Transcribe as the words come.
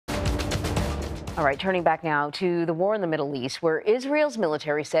All right, turning back now to the war in the Middle East, where Israel's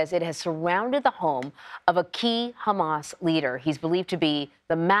military says it has surrounded the home of a key Hamas leader. He's believed to be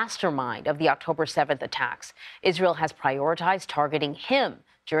the mastermind of the October 7th attacks. Israel has prioritized targeting him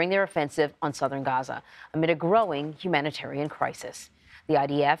during their offensive on southern Gaza amid a growing humanitarian crisis. The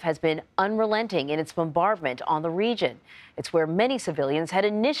IDF has been unrelenting in its bombardment on the region. It's where many civilians had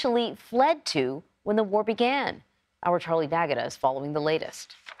initially fled to when the war began. Our Charlie D'Agata is following the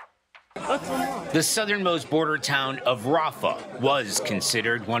latest. The southernmost border town of Rafah was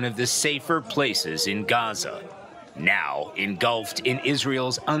considered one of the safer places in Gaza. Now engulfed in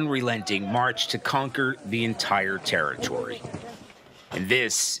Israel's unrelenting march to conquer the entire territory. And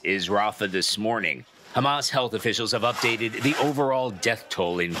this is Rafah this morning. Hamas health officials have updated the overall death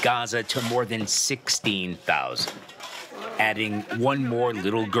toll in Gaza to more than 16,000, adding one more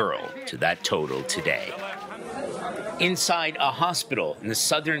little girl to that total today. Inside a hospital in the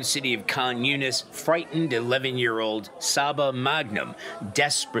southern city of Khan Yunis, frightened 11-year-old Saba Magnum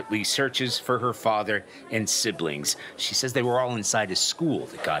desperately searches for her father and siblings. She says they were all inside a school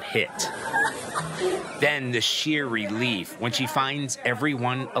that got hit. Then the sheer relief when she finds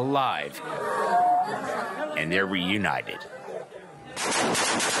everyone alive, and they're reunited.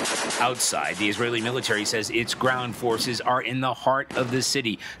 Outside, the Israeli military says its ground forces are in the heart of the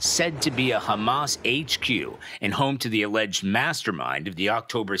city, said to be a Hamas HQ and home to the alleged mastermind of the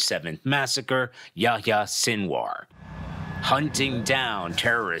October 7th massacre, Yahya Sinwar. Hunting down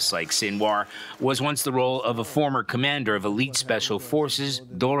terrorists like Sinwar was once the role of a former commander of elite special forces,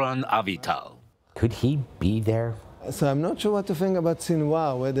 Doron Avital. Could he be there? So I'm not sure what to think about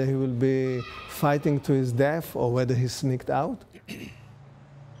Sinwar, whether he will be fighting to his death or whether he sneaked out.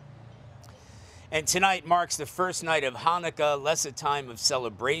 And tonight marks the first night of Hanukkah, less a time of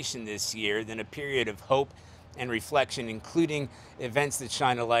celebration this year than a period of hope and reflection, including events that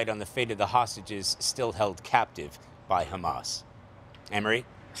shine a light on the fate of the hostages still held captive by Hamas. Emery?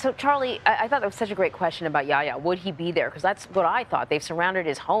 So, Charlie, I thought that was such a great question about Yahya. Would he be there? Because that's what I thought. They've surrounded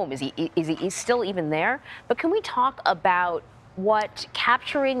his home. Is he still even there? But can we talk about what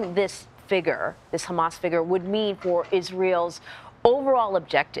capturing this figure, this Hamas figure, would mean for Israel's overall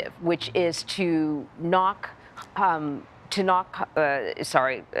objective, which is to knock Hamas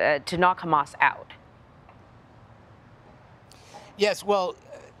out? Yes, well,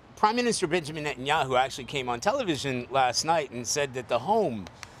 Prime Minister Benjamin Netanyahu actually came on television last night and said that the home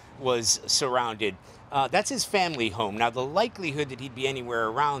was surrounded. That's his family home. Now, the likelihood that he'd be anywhere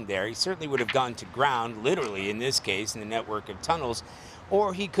around there, he certainly would have gone to ground, literally in this case, in the network of tunnels,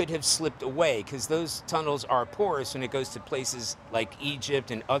 or he could have slipped away, because those tunnels are porous when it goes to places like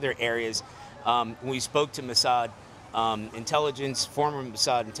Egypt and other areas. When we spoke to Mossad intelligence, former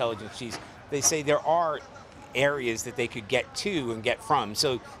Mossad intelligence chiefs, they say there are areas that they could get to and get from.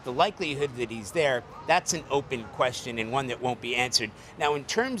 So the likelihood that he's there, that's an open question and one that won't be answered. Now, in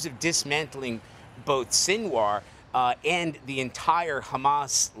terms of dismantling both Sinwar and the entire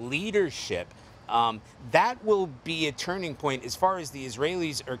Hamas leadership, that will be a turning point as far as the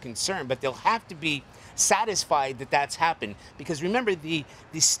Israelis are concerned, but they'll have to be satisfied that that's happened. Because remember, the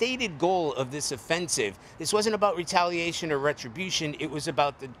stated goal of this offensive, this wasn't about retaliation or retribution, it was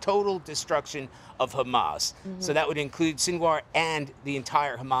about the total destruction of Hamas. So that would include Sinwar and the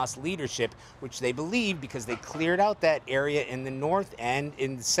entire Hamas leadership, which they believe, because they cleared out that area in the north and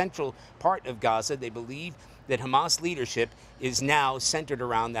in the central part of Gaza, they believe that Hamas leadership is now centered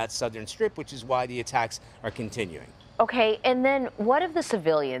around that southern strip, which is why the attacks are continuing. Okay, and then what of the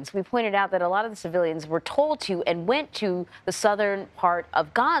civilians? We pointed out that a lot of the civilians were told to and went to the southern part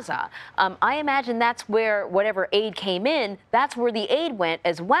of Gaza. I imagine that's where whatever aid came in, that's where the aid went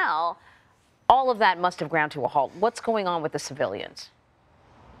as well. All of that must have ground to a halt. What's going on with the civilians?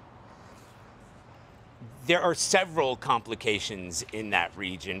 There are several complications in that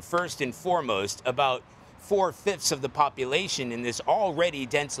region. First and foremost, about 4/5 of the population in this already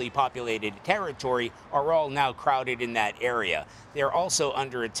densely populated territory are all now crowded in that area. They're also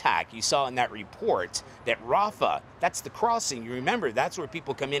under attack. You saw in that report that Rafah, that's the crossing, you remember, that's where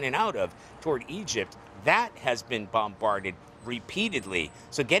people come in and out of toward Egypt, that has been bombarded repeatedly.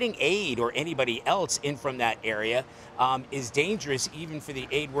 So getting aid or anybody else in from that area is dangerous even for the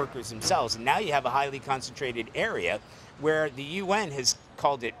aid workers themselves. And now you have a highly concentrated area where the UN has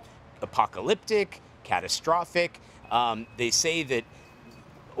called it apocalyptic, catastrophic. They say that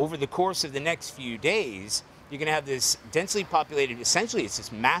over the course of the next few days, you're going to have this densely populated, essentially it's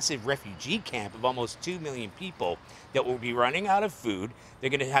this massive refugee camp of almost 2 million people that will be running out of food. They're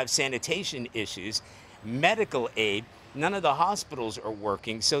going to have sanitation issues, medical aid. None of the hospitals are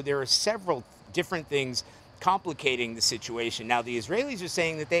working. So there are several different things complicating the situation. Now, the Israelis are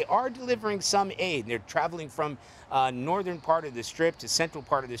saying that they are delivering some aid. They're traveling from northern part of the Strip to central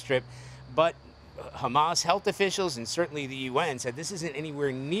part of the Strip, but Hamas health officials and certainly the UN said this isn't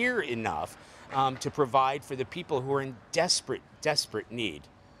anywhere near enough to provide for the people who are in desperate, desperate need.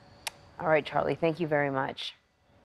 All right, Charlie, thank you very much.